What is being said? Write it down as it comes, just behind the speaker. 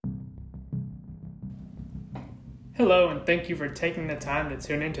Hello, and thank you for taking the time to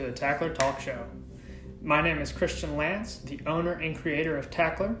tune into the Tackler Talk Show. My name is Christian Lance, the owner and creator of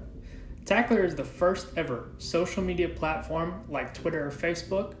Tackler. Tackler is the first ever social media platform like Twitter or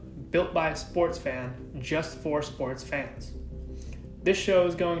Facebook built by a sports fan just for sports fans. This show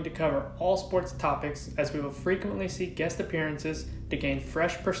is going to cover all sports topics as we will frequently see guest appearances to gain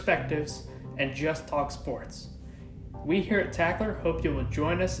fresh perspectives and just talk sports. We here at Tackler hope you will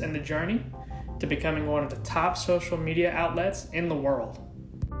join us in the journey to becoming one of the top social media outlets in the world.